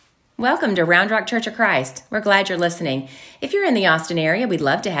Welcome to Round Rock Church of Christ. We're glad you're listening. If you're in the Austin area, we'd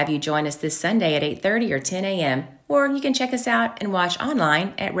love to have you join us this Sunday at 8:30 or 10 a.m., or you can check us out and watch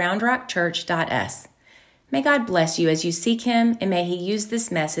online at roundrockchurch.us. May God bless you as you seek Him, and may He use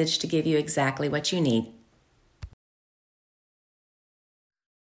this message to give you exactly what you need.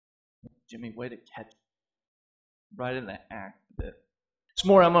 Jimmy, way to catch right in the act of it. This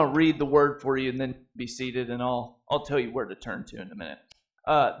morning I'm going to read the word for you and then be seated, and I'll tell you where to turn to in a minute.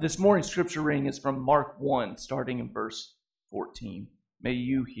 This morning's scripture reading is from Mark 1, starting in verse 14. May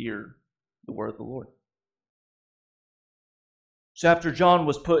you hear the word of the Lord. So after John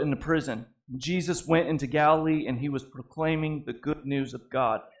was put into prison, Jesus went into Galilee, and he was proclaiming the good news of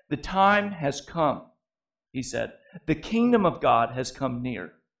God. The time has come, he said. The kingdom of God has come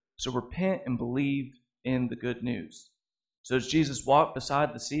near. So repent and believe in the good news. So as Jesus walked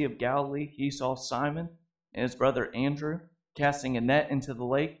beside the Sea of Galilee, he saw Simon and his brother Andrew casting a net into the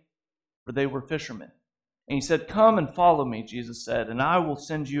lake, for they were fishermen. And he said, "Come and follow me," Jesus said, "and I will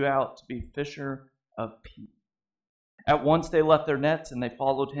send you out to be fisher of people." At once they left their nets and they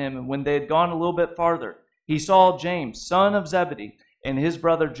followed him. And when they had gone a little bit farther, he saw James, son of Zebedee, and his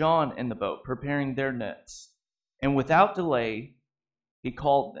brother John in the boat, preparing their nets. And without delay, he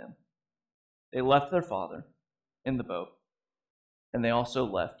called them. They left their father in the boat, and they also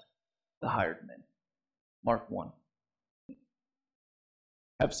left the hired men. Mark 1.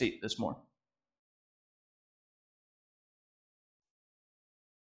 Have a seat this morning.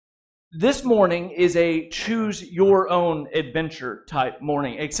 This morning is a choose your own adventure type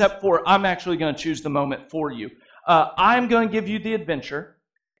morning, except for I'm actually going to choose the moment for you. I'm going to give you the adventure,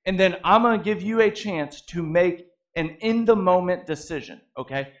 and then I'm going to give you a chance to make an in-the-moment decision,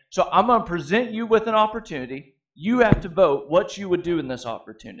 okay? So I'm going to present you with an opportunity. You have to vote what you would do in this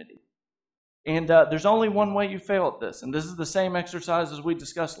opportunity. And there's only one way you fail at this, and this is the same exercise as we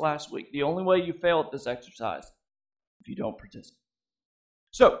discussed last week. The only way you fail at this exercise if you don't participate.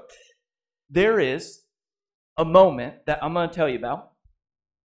 So there is a moment that I'm going to tell you about,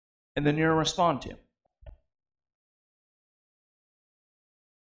 and then you're going to respond to.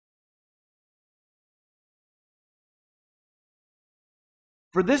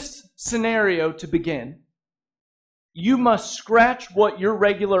 For this scenario to begin, you must scratch what your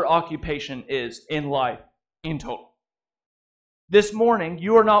regular occupation is in life in total. This morning,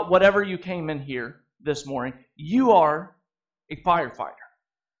 you are not whatever you came in here this morning. You are a firefighter.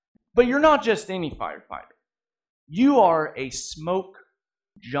 But you're not just any firefighter. You are a smoke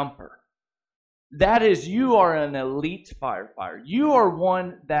jumper. That is, you are an elite firefighter. You are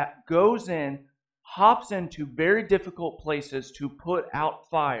one that goes in, hops into very difficult places to put out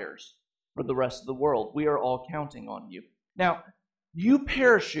fires for the rest of the world. We are all counting on you. Now, you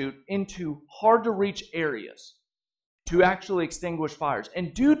parachute into hard-to-reach areas to actually extinguish fires.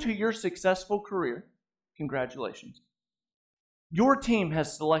 And due to your successful career, congratulations, your team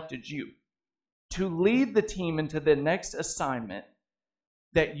has selected you to lead the team into the next assignment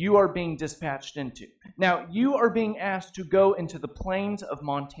that you are being dispatched into. Now, you are being asked to go into the plains of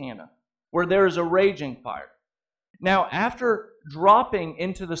Montana, where there is a raging fire. Now, after dropping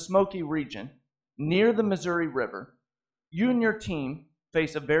into the Smoky region near the Missouri River, you and your team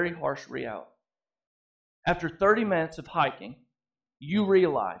face a very harsh reality. After 30 minutes of hiking, you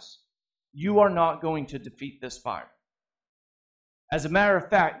realize you are not going to defeat this fire. As a matter of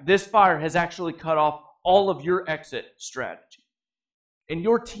fact, this fire has actually cut off all of your exit strategy. And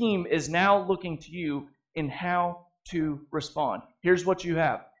your team is now looking to you in how to respond. Here's what you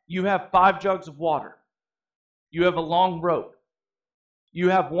have. You have 5 jugs of water. You have a long rope. You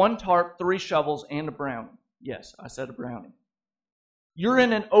have 1 tarp, 3 shovels, and a brownie. Yes, I said a brownie. You're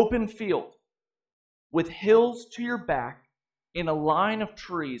in an open field with hills to your back in a line of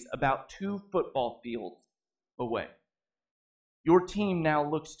trees about 2 football fields away. Your team now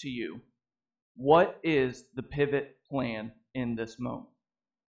looks to you. What is the pivot plan in this moment?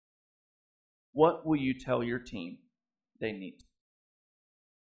 What will you tell your team they need?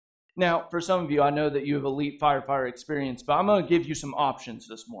 Now, for some of you, I know that you have elite firefighter experience, but I'm going to give you some options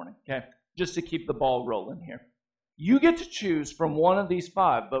this morning, okay? Just to keep the ball rolling here. You get to choose from one of these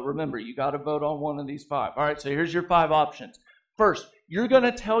 5, but remember, you got to vote on one of these 5. All right, so here's your 5 options. First, you're going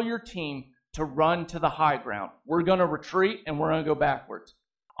to tell your team to run to the high ground. We're going to retreat, and we're going to go backwards.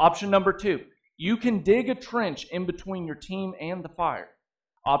 Option number 2, you can dig a trench in between your team and the fire.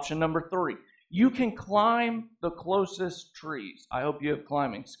 Option number 3, you can climb the closest trees. I hope you have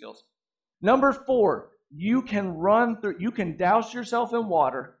climbing skills. Number 4, you can douse yourself in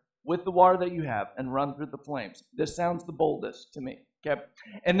water with the water that you have and run through the flames. This sounds the boldest to me. Okay.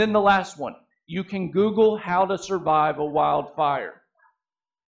 And then the last one, you can Google how to survive a wildfire.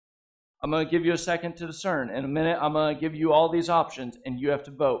 I'm going to give you a second to discern. In a minute, I'm going to give you all these options, and you have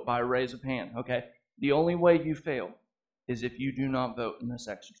to vote by a raise of hand, okay? The only way you fail is if you do not vote in this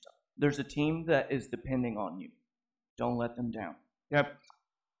exercise. There's a team that is depending on you. Don't let them down. Okay?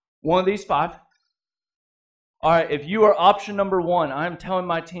 One of these 5. All right, if you are option number 1, I'm telling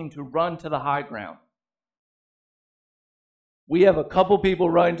my team to run to the high ground. We have a couple people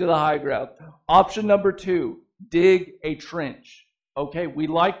running to the high ground. Option number 2, dig a trench. Okay, we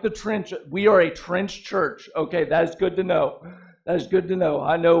like the trench. We are a trench church. Okay, that is good to know. That is good to know.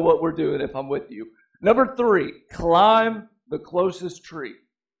 I know what we're doing if I'm with you. Number 3, climb the closest tree.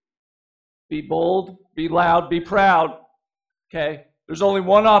 Be bold, be loud, be proud. Okay, there's only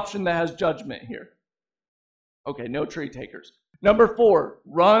one option that has judgment here. Okay, no tree takers. Number 4,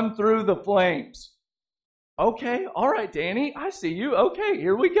 run through the flames. Okay, all right, Danny, I see you. Okay,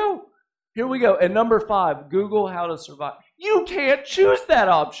 here we go. Here we go. And number 5, Google how to survive. You can't choose that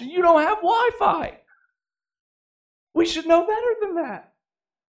option. You don't have Wi-Fi. We should know better than that.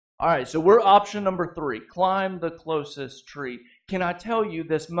 All right, so we're option number 3, climb the closest tree. Can I tell you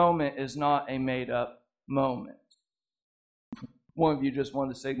this moment is not a made-up moment? One of you just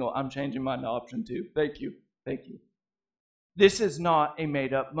wanted to signal, I'm changing mine to option 2. Thank you. Thank you. This is not a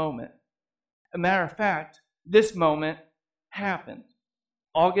made-up moment. As a matter of fact, this moment happened.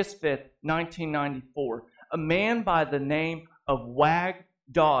 August 5th, 1994. A man by the name of Wag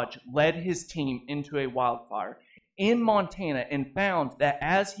Dodge led his team into a wildfire in Montana and found that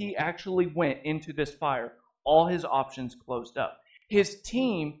as he actually went into this fire, all his options closed up. His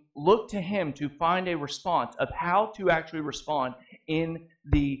team looked to him to find a response of how to actually respond in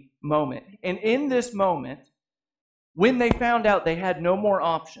the moment. And in this moment, when they found out they had no more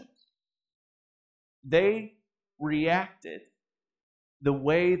options, they reacted the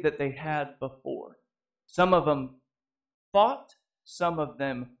way that they had before. Some of them fought, some of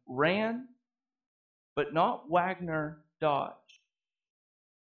them ran, but not Wagner Dodge.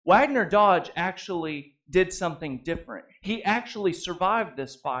 Wagner Dodge actually did something different. He actually survived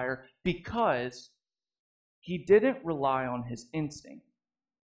this fire because he didn't rely on his instinct.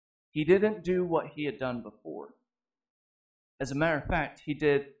 He didn't do what he had done before. As a matter of fact, he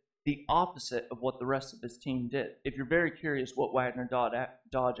did the opposite of what the rest of his team did. If you're very curious what Wagner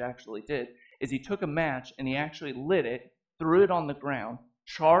Dodge actually did, is he took a match and he actually lit it, threw it on the ground,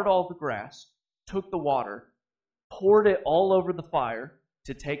 charred all the grass, took the water, poured it all over the fire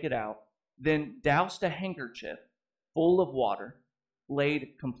to take it out, then doused a handkerchief full of water,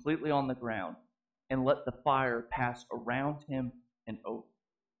 laid completely on the ground, and let the fire pass around him and over.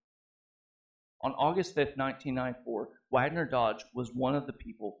 On August 5th, 1994, Wagner Dodge was one of the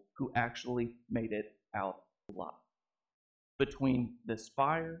people who actually made it out alive. Between this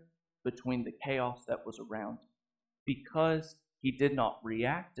fire, between the chaos that was around, because he did not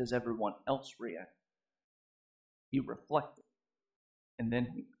react as everyone else reacted. He reflected, and then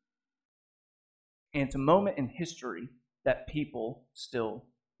he. And it's a moment in history that people still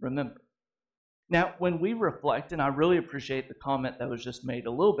remember. Now, when we reflect, and I really appreciate the comment that was just made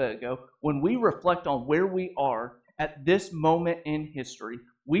a little bit ago, when we reflect on where we are at this moment in history,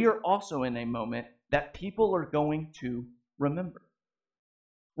 we are also in a moment that people are going to remember.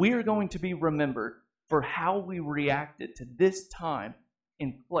 We are going to be remembered for how we reacted to this time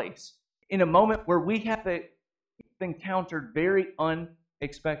and place in a moment where we have encountered very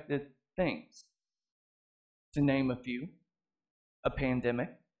unexpected things. To name a few, a pandemic,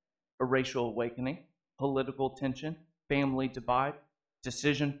 a racial awakening, political tension, family divide,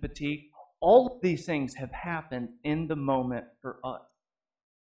 decision fatigue. All of these things have happened in the moment for us.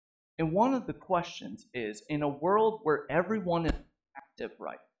 And one of the questions is, in a world where everyone is active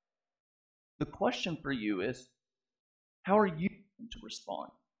right, the question for you is, how are you going to respond,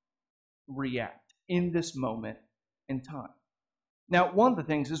 react in this moment in time? Now, one of the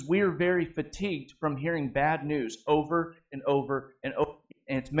things is we are very fatigued from hearing bad news over and over and over.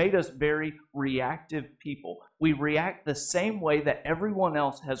 And it's made us very reactive people. We react the same way that everyone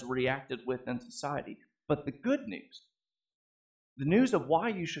else has reacted within society. But the good news, the news of why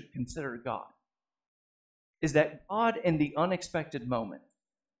you should consider God, is that God in the unexpected moment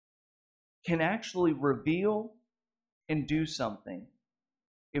can actually reveal and do something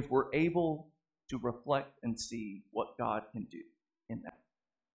if we're able to reflect and see what God can do in that.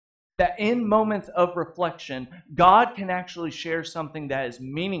 That in moments of reflection, God can actually share something that is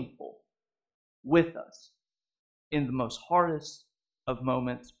meaningful with us in the most hardest of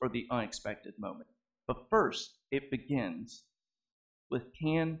moments or the unexpected moment. But first, it begins with,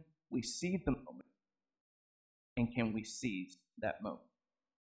 can we see the moment and can we seize that moment?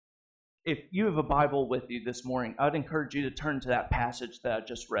 If you have a Bible with you this morning, I'd encourage you to turn to that passage that I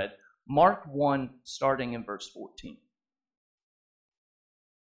just read, Mark 1, starting in verse 14.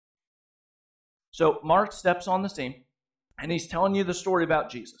 So Mark steps on the scene, and he's telling you the story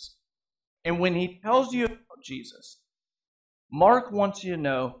about Jesus. And when he tells you about Jesus, Mark wants you to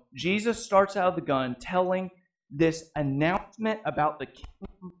know Jesus starts out of the gun telling this announcement about the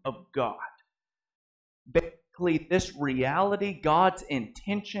kingdom of God. Basically, this reality, God's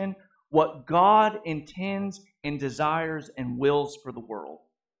intention, what God intends and desires and wills for the world.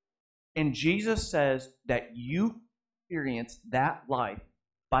 And Jesus says that you experience that life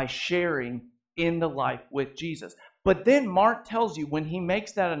by sharing in the life with Jesus. But then Mark tells you when he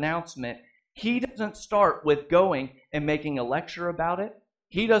makes that announcement, he doesn't start with going and making a lecture about it.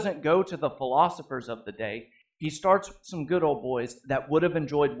 He doesn't go to the philosophers of the day. He starts with some good old boys that would have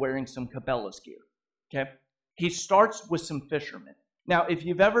enjoyed wearing some Cabela's gear. Okay? He starts with some fishermen. Now, if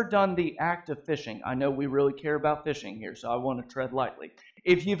you've ever done the act of fishing, I know we really care about fishing here, so I want to tread lightly.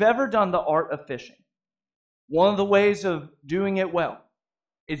 If you've ever done the art of fishing, one of the ways of doing it well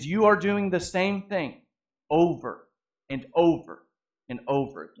is you are doing the same thing over and over and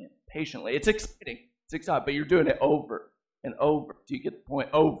over again, patiently. It's exciting. It's exciting, but you're doing it over and over. Do you get the point?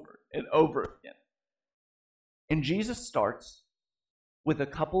 Over and over again. And Jesus starts with a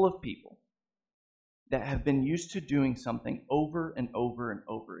couple of people that have been used to doing something over and over and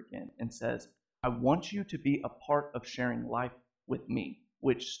over again and says, I want you to be a part of sharing life with me,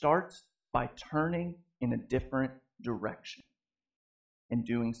 which starts by turning in a different direction and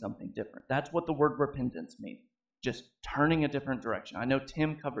doing something different. That's what the word repentance means. Just turning a different direction. I know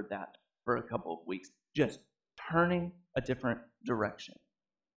Tim covered that for a couple of weeks. Just turning a different direction.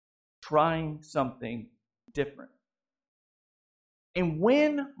 Trying something different. And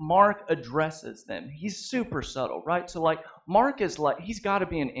when Mark addresses them, he's super subtle, right? So like Mark is like, he's got to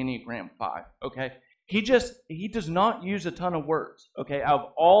be an Enneagram 5, okay? He does not use a ton of words, okay? Out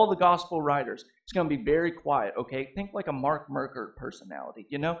of all the gospel writers, it's going to be very quiet, okay? Think like a Mark Merker personality,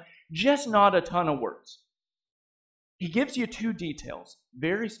 you know? Just not a ton of words. He gives you two details,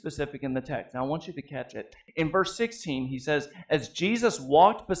 very specific in the text. Now I want you to catch it. In verse 16, he says, as Jesus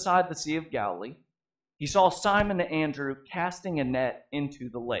walked beside the Sea of Galilee, he saw Simon and Andrew casting a net into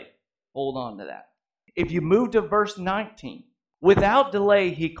the lake. Hold on to that. If you move to verse 19, without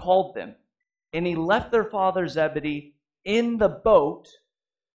delay he called them, and he left their father Zebedee in the boat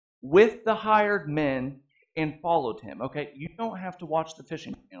with the hired men and followed him. Okay, you don't have to watch the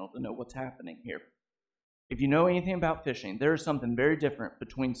fishing channel to know what's happening here. If you know anything about fishing, there is something very different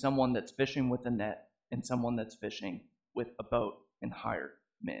between someone that's fishing with a net and someone that's fishing with a boat and hired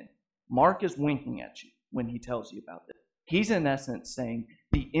men. Mark is winking at you when he tells you about this. He's in essence saying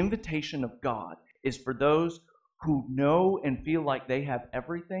the invitation of God is for those who know and feel like they have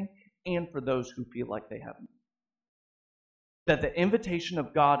everything and for those who feel like they haven't. That the invitation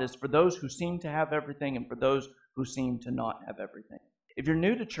of God is for those who seem to have everything and for those who seem to not have everything. If you're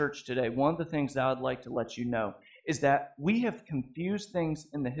new to church today, one of the things that I'd like to let you know is that we have confused things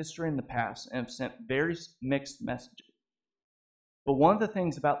in the history and the past and have sent very mixed messages. But one of the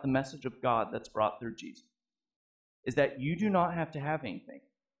things about the message of God that's brought through Jesus is that you do not have to have anything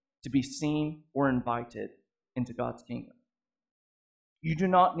to be seen or invited into God's kingdom. You do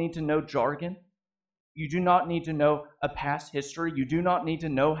not need to know jargon. You do not need to know a past history. You do not need to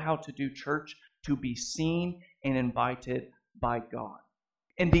know how to do church to be seen and invited by God.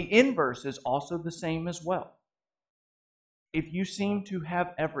 And the inverse is also the same as well. If you seem to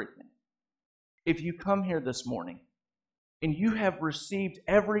have everything, if you come here this morning and you have received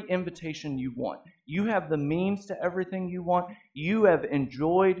every invitation you want, you have the means to everything you want, you have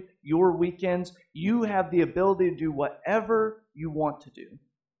enjoyed your weekends, you have the ability to do whatever you want to do,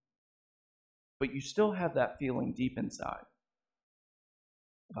 but you still have that feeling deep inside.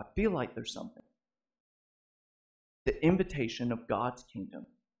 I feel like there's something. The invitation of God's kingdom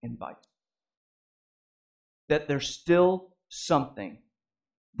invites. That there's still something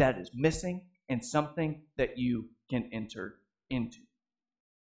that is missing and something that you can enter into.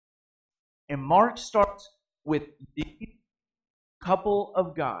 And Mark starts with the couple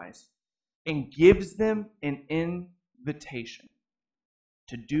of guys and gives them an invitation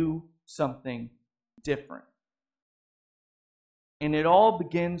to do something different. And it all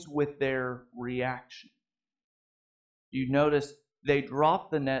begins with their reaction. You notice they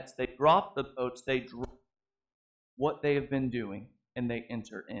drop the nets, they drop the boats, they drop what they have been doing, and they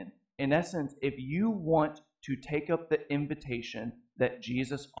enter in. In essence, if you want to take up the invitation that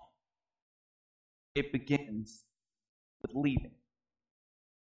Jesus offers, it begins with leaving.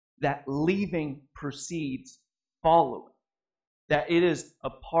 That leaving precedes following. That it is a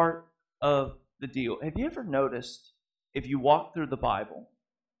part of the deal. Have you ever noticed, if you walk through the Bible,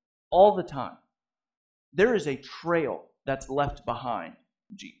 all the time. There is a trail that's left behind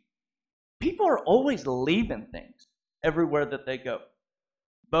Jesus. People are always leaving things everywhere that they go.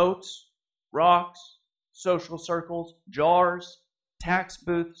 Boats, rocks, social circles, jars, tax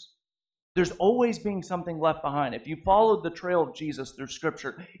booths. There's always being something left behind. If you followed the trail of Jesus through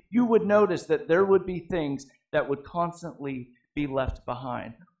Scripture, you would notice that there would be things that would constantly be left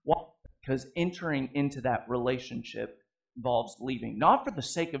behind. Why? Because entering into that relationship involves leaving, not for the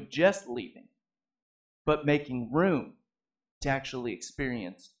sake of just leaving, but making room to actually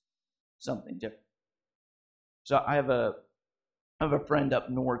experience something different. So I have a friend up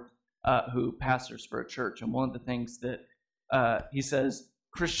north who pastors for a church, and one of the things that he says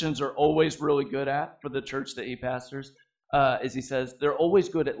Christians are always really good at for the church that he pastors is he says they're always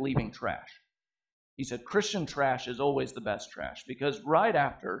good at leaving trash. He said Christian trash is always the best trash because right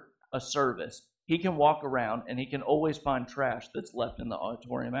after a service, he can walk around and he can always find trash that's left in the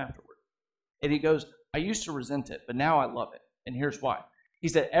auditorium afterward. And he goes, I used to resent it, but now I love it. And here's why. He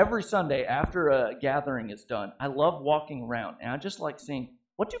said, every Sunday after a gathering is done, I love walking around and I just like seeing,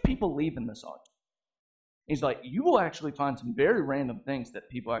 what do people leave in this auditorium? He's like, you will actually find some very random things that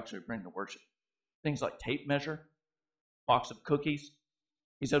people actually bring to worship. Things like tape measure, box of cookies.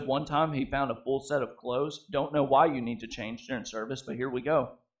 He said one time he found a full set of clothes. Don't know why you need to change during service, but here we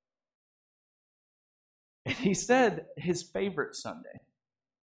go. And he said his favorite Sunday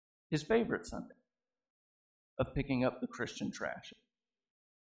of picking up the Christian trash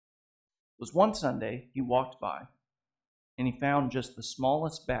was one Sunday he walked by and he found just the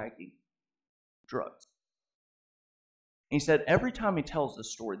smallest baggie of drugs. And he said every time he tells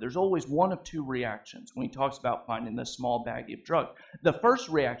this story, there's always one of two reactions when he talks about finding this small baggie of drugs. The first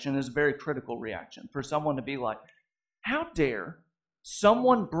reaction is a very critical reaction for someone to be like, how dare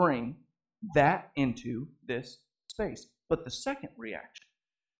someone bring that into this space? But the second reaction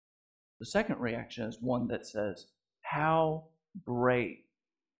is one that says, how brave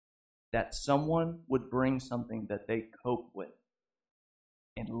that someone would bring something that they cope with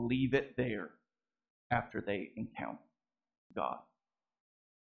and leave it there after they encounter God.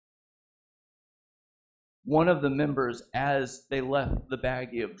 One of the members, as they left the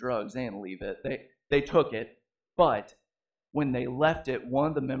baggie of drugs, they didn't leave it. They took it, but when they left it, one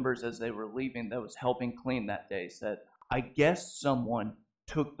of the members, as they were leaving, that was helping clean that day, said, I guess someone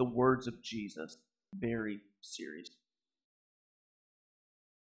took the words of Jesus very seriously.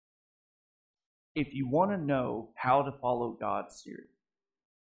 If you want to know how to follow God seriously,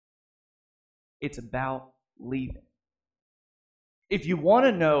 it's about leaving. If you want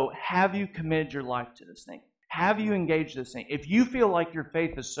to know, have you committed your life to this thing? Have you engaged this thing? If you feel like your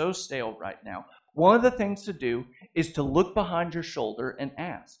faith is so stale right now, one of the things to do is to look behind your shoulder and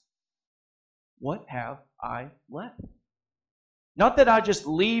ask, what have I left? Not that I just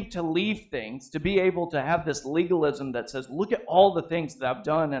leave things, to be able to have this legalism that says, look at all the things that I've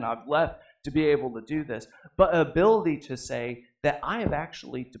done and I've left to be able to do this, but ability to say that I have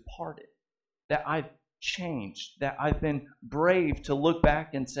actually departed, that I've changed, that I've been brave to look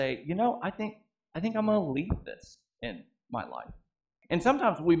back and say, I think I'm going to leave this in my life. And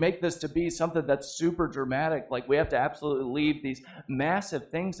sometimes we make this to be something that's super dramatic, like we have to absolutely leave these massive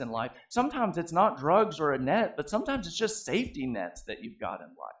things in life. Sometimes it's not drugs or a net, but sometimes it's just safety nets that you've got in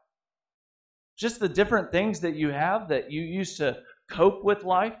life. Just the different things that you have that you use to cope with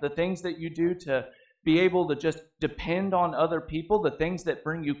life, the things that you do to be able to just depend on other people, the things that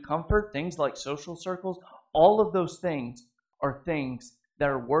bring you comfort, things like social circles, all of those things are things that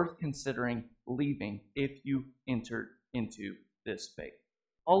are worth considering leaving if you enter into this faith.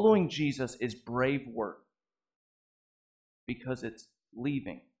 Following Jesus is brave work because it's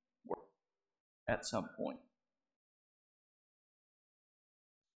leaving work at some point.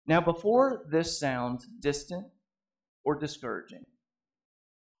 Now, before this sounds distant or discouraging,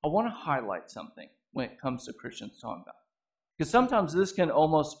 I want to highlight something when it comes to Christians talking about. Because sometimes this can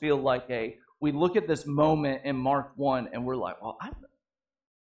almost feel like we look at this moment in Mark 1 and we're like, well, I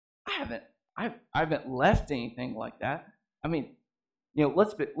haven't left anything like that. I mean,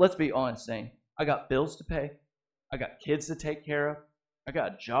 let's be honest, saying I got bills to pay, I got kids to take care of, I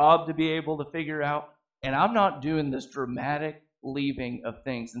got a job to be able to figure out, and I'm not doing this dramatic leaving of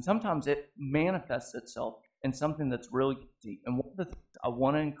things. And sometimes it manifests itself in something that's really deep. And one of the things I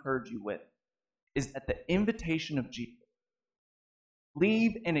want to encourage you with is that the invitation of Jesus,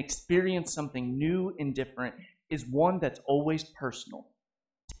 leave and experience something new and different, is one that's always personal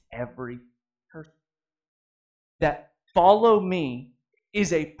to every person. That follow me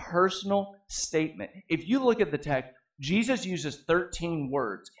is a personal statement. If you look at the text, Jesus uses 13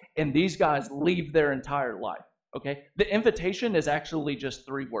 words, and these guys leave their entire life. Okay? The invitation is actually just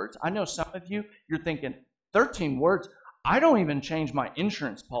 3 words. I know some of you, you're thinking, 13 words? I don't even change my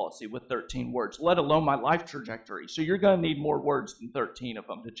insurance policy with 13 words, let alone my life trajectory. So you're going to need more words than 13 of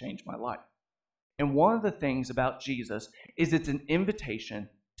them to change my life. And one of the things about Jesus is it's an invitation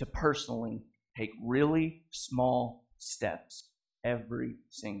to personally take really small steps every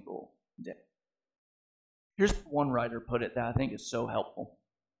single day. Here's one writer put it that I think is so helpful.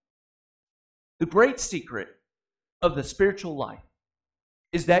 The great secret of the spiritual life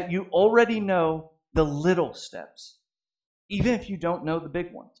is that you already know the little steps, even if you don't know the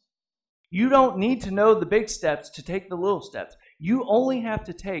big ones. You don't need to know the big steps to take the little steps. You only have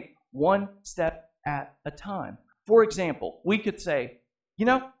to take one step at a time. For example, we could say,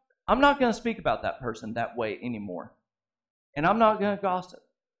 I'm not going to speak about that person that way anymore. And I'm not going to gossip.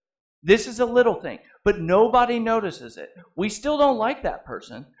 This is a little thing, but nobody notices it. We still don't like that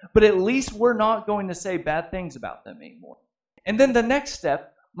person, but at least we're not going to say bad things about them anymore. And then the next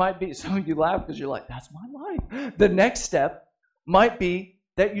step might be, some of you laugh because you're like, that's my life. The next step might be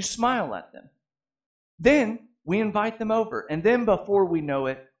that you smile at them. Then we invite them over. And then before we know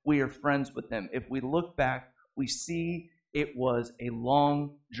it, we are friends with them. If we look back, we see it was a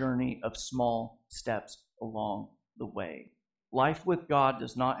long journey of small steps along the way. Life with God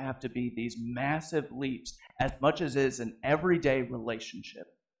does not have to be these massive leaps as much as it is an everyday relationship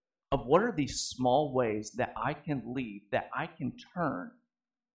of what are these small ways that I can leave, that I can turn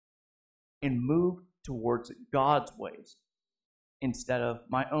and move towards God's ways instead of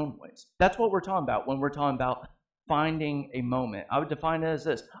my own ways. That's what we're talking about when we're talking about finding a moment. I would define it as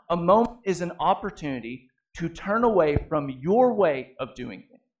this. A moment is an opportunity to turn away from your way of doing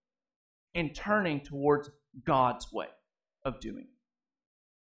things and turning towards God's way of doing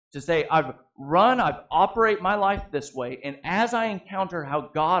it. To say, I operate my life this way, and as I encounter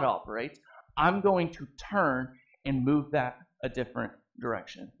how God operates, I'm going to turn and move that a different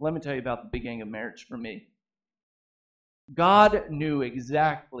direction. Let me tell you about the beginning of marriage for me. God knew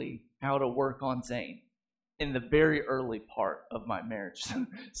exactly how to work on Zane in the very early part of my marriage.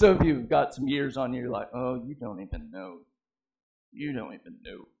 Some of you have got some years on you, you're like, oh, you don't even know. You don't even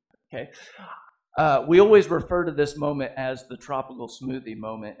know. Okay? We always refer to this moment as the tropical smoothie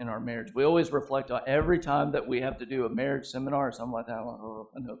moment in our marriage. We always reflect on every time that we have to do a marriage seminar or something like that. I'm like, oh,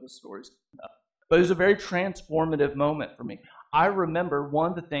 I know this story's enough. But it was a very transformative moment for me. I remember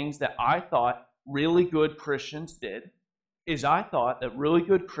one of the things that I thought really good Christians did is I thought that really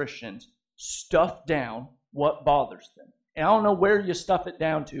good Christians stuffed down what bothers them. And I don't know where you stuff it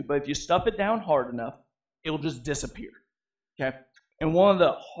down to, but if you stuff it down hard enough, it'll just disappear. Okay? And one of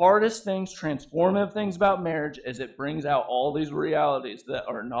the hardest things, transformative things about marriage is it brings out all these realities that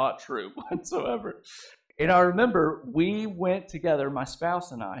are not true whatsoever. And I remember we went together, my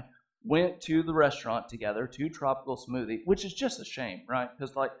spouse and I, went to the restaurant together to Tropical Smoothie, which is just a shame, right?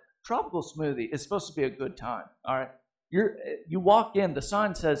 Because Tropical Smoothie is supposed to be a good time, all right? You walk in, the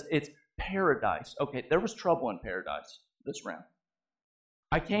sign says it's paradise. Okay, there was trouble in paradise this round.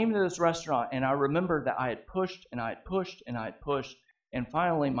 I came to this restaurant and I remember that I had pushed and I had pushed and I had pushed, and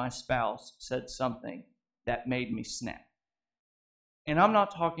finally my spouse said something that made me snap. And I'm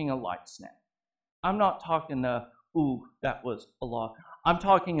not talking a light snap. I'm not talking ooh, that was a lot. I'm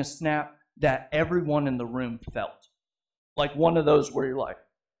talking a snap that everyone in the room felt. Like one of those where you're like,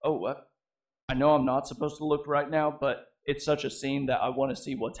 oh, what? I know I'm not supposed to look right now, but it's such a scene that I want to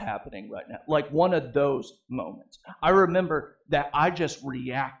see what's happening right now. Like one of those moments. I remember that I just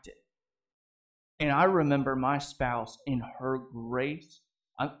reacted. And I remember my spouse in her grace.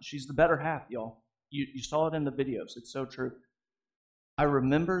 She's the better half, y'all. You saw it in the videos. It's so true. I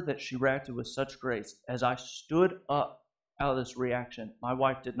remember that she reacted with such grace. As I stood up out of this reaction, my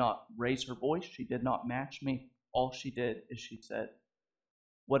wife did not raise her voice. She did not match me. All she did is she said,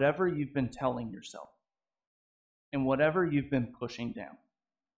 whatever you've been telling yourself and whatever you've been pushing down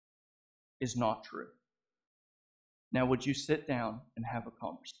is not true. Now, would you sit down and have a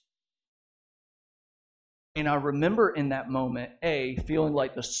conversation? And I remember in that moment, feeling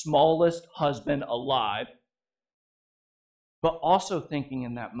like the smallest husband alive, but also thinking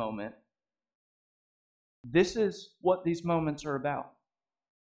in that moment, this is what these moments are about.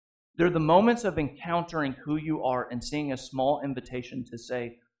 They're the moments of encountering who you are and seeing a small invitation to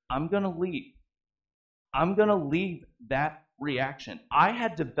say, I'm going to leave. I'm going to leave that reaction. I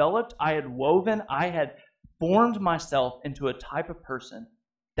had developed, I had woven, I had formed myself into a type of person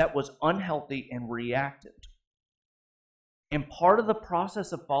that was unhealthy and reactive. And part of the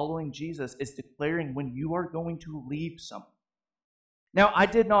process of following Jesus is declaring when you are going to leave something. Now,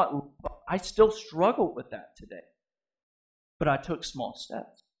 I still struggle with that today, but I took small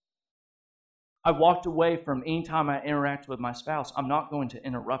steps. I walked away from any time I interact with my spouse. I'm not going to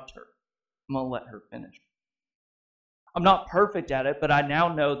interrupt her. I'm going to let her finish. I'm not perfect at it, but I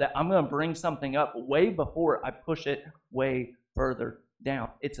now know that I'm going to bring something up way before I push it way further down.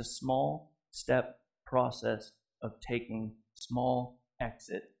 It's a small step process of taking small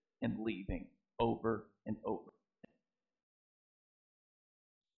exit and leaving over and over.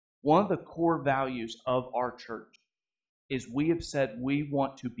 One of the core values of our church is we have said we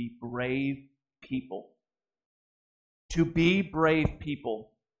want to be brave people. To be brave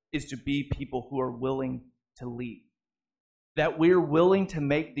people is to be people who are willing to leave. That we're willing to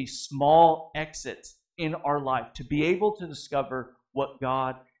make these small exits in our life to be able to discover what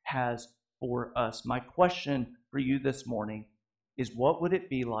God has for us. My question for you this morning is, what would it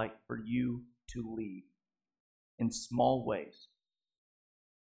be like for you to leave in small ways?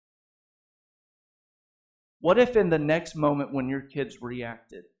 What if in the next moment when your kids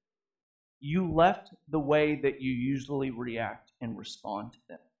reacted, you left the way that you usually react and respond to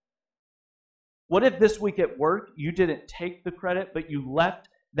them? What if this week at work you didn't take the credit, but you left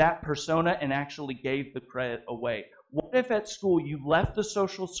that persona and actually gave the credit away? What if at school you left the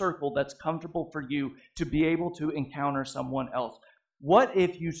social circle that's comfortable for you to be able to encounter someone else? What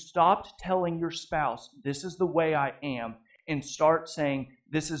if you stopped telling your spouse, this is the way I am, and start saying,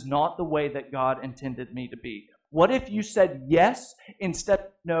 this is not the way that God intended me to be? What if you said yes instead of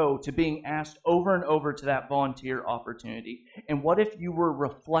no to being asked over and over to that volunteer opportunity? And what if you were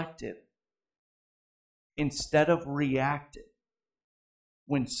reflective instead of reactive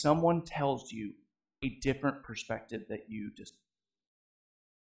when someone tells you a different perspective that you just...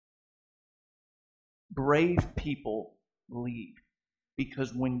 Brave people leave,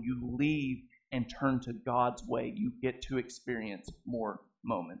 because when you leave and turn to God's way, you get to experience more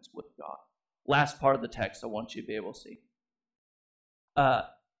moments with God. Last part of the text I want you to be able to see.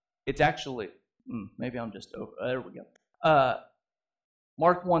 It's actually, maybe I'm just over, there we go.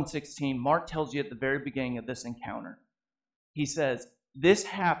 Mark 1:16, Mark tells you at the very beginning of this encounter, he says, this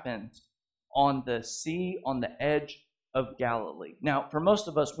happened on the sea on the edge of Galilee. Now, for most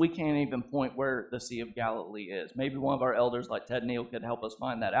of us, we can't even point where the Sea of Galilee is. Maybe one of our elders like Ted Neal could help us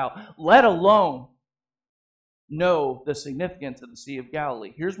find that out, let alone know the significance of the Sea of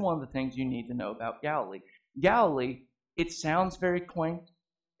Galilee. Here's one of the things you need to know about Galilee. Galilee, it sounds very quaint.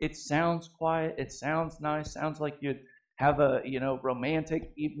 It sounds quiet. It sounds nice. Sounds like you'd have a,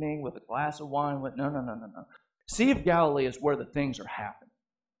 romantic evening with a glass of wine. No. Sea of Galilee is where the things are happening.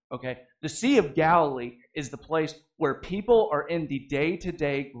 Okay? The Sea of Galilee is the place where people are in the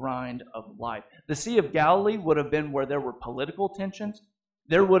day-to-day grind of life. The Sea of Galilee would have been where there were political tensions.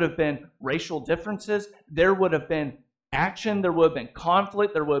 There would have been racial differences. There would have been action. There would have been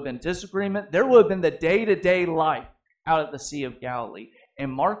conflict. There would have been disagreement. There would have been the day-to-day life out at the Sea of Galilee.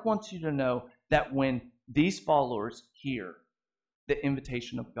 And Mark wants you to know that when these followers hear the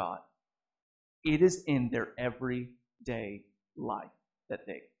invitation of God, it is in their everyday life that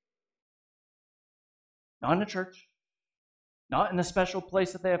they... Not in a church, not in a special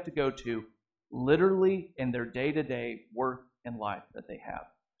place that they have to go to, literally in their day-to-day work and life that they have.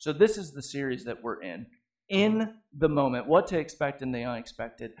 So this is the series that we're in the moment, what to expect in the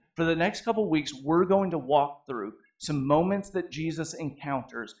unexpected. For the next couple weeks, we're going to walk through some moments that Jesus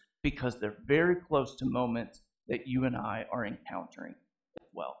encounters because they're very close to moments that you and I are encountering as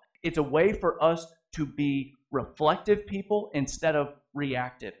well. It's a way for us to be reflective people instead of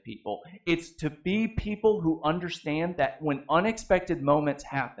reactive people. It's to be people who understand that when unexpected moments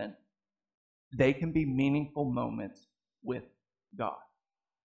happen, they can be meaningful moments with God.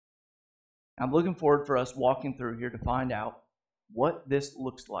 I'm looking forward for us walking through here to find out what this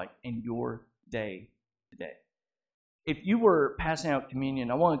looks like in your day today. If you were passing out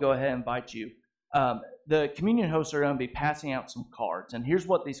communion, I want to go ahead and invite you. The communion hosts are going to be passing out some cards, and here's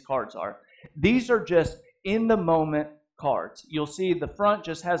what these cards are. These are just in-the-moment cards. You'll see the front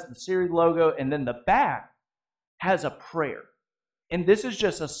just has the series logo, and then the back has a prayer. And this is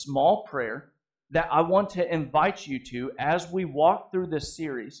just a small prayer that I want to invite you to, as we walk through this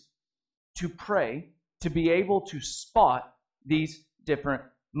series, to pray, to be able to spot these different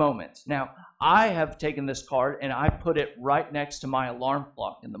moments. Now, I have taken this card and I put it right next to my alarm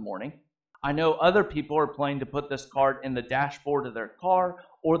clock in the morning. I know other people are planning to put this card in the dashboard of their car,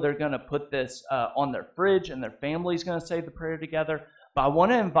 or they're going to put this on their fridge and their family's going to say the prayer together. But I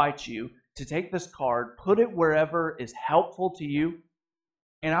want to invite you to take this card, put it wherever is helpful to you,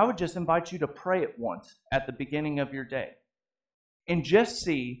 and I would just invite you to pray it once at the beginning of your day. And just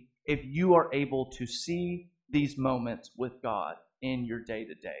see if you are able to see these moments with God in your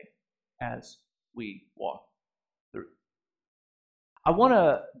day-to-day as we walk through. I want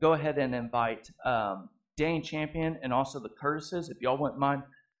to go ahead and invite Danny Champion and also the Curtises, if y'all wouldn't mind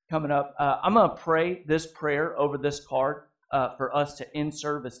coming up. I'm going to pray this prayer over this card for us to end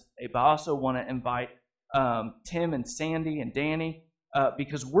service today, but I also want to invite Tim and Sandy and Danny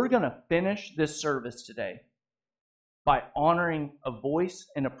because we're going to finish this service today by honoring a voice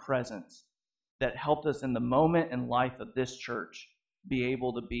and a presence that helped us in the moment in life of this church be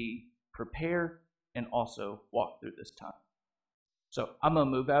able to be prepared and also walk through this time. So I'm going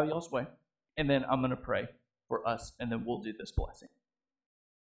to move out of y'all's way, and then I'm going to pray for us, and then we'll do this blessing.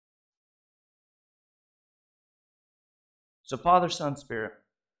 So Father, Son, Spirit,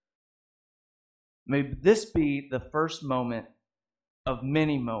 may this be the first moment of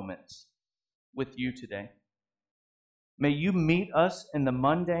many moments with you today. May you meet us in the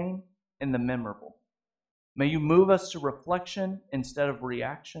mundane and the memorable. May you move us to reflection instead of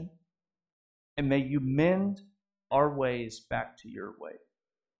reaction. And may you mend our ways back to your way.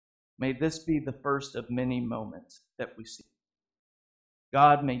 May this be the first of many moments that we see.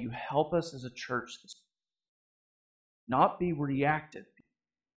 God, may you help us as a church this morning. Not be reactive,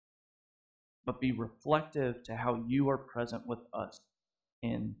 but be reflective to how you are present with us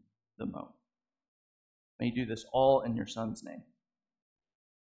in the moment. May you do this all in your Son's name.